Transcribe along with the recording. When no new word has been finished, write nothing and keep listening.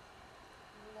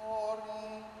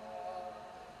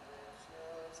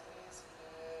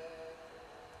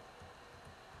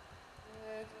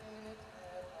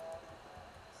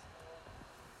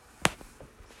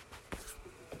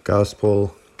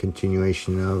Gospel,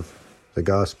 continuation of the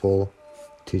Gospel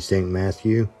to St.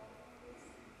 Matthew,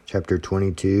 chapter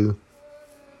 22,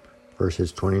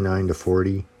 verses 29 to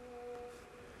 40.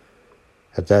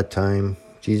 At that time,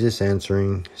 Jesus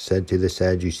answering said to the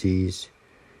Sadducees,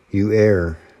 "You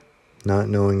err, not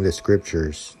knowing the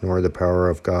Scriptures, nor the power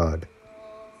of God.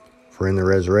 For in the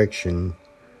resurrection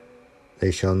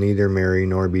they shall neither marry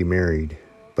nor be married,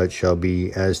 but shall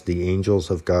be as the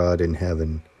angels of God in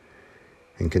heaven.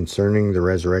 And concerning the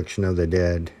resurrection of the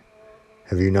dead,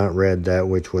 have you not read that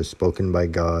which was spoken by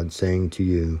God, saying to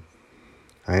you,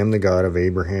 I am the God of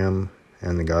Abraham,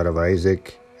 and the God of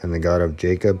Isaac, and the God of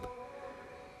Jacob?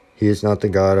 He is not the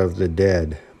God of the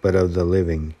dead, but of the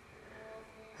living.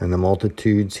 And the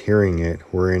multitudes hearing it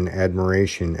were in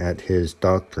admiration at his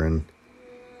doctrine.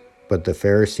 But the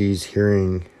Pharisees,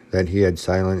 hearing that he had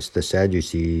silenced the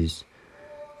Sadducees,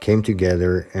 came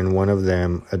together, and one of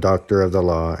them, a doctor of the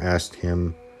law, asked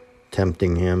him,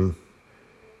 tempting him,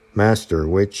 Master,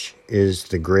 which is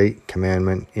the great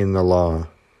commandment in the law?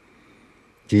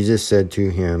 Jesus said to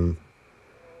him,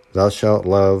 Thou shalt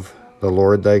love the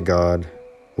Lord thy God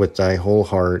with thy whole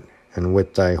heart, and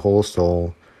with thy whole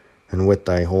soul, and with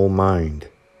thy whole mind.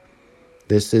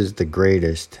 This is the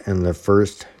greatest and the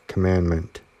first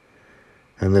commandment.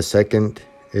 And the second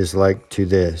is like to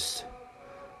this,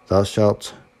 Thou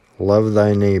shalt love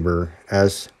thy neighbor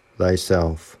as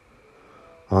thyself.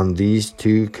 On these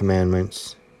two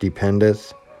commandments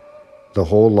dependeth the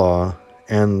whole law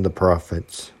and the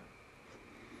prophets."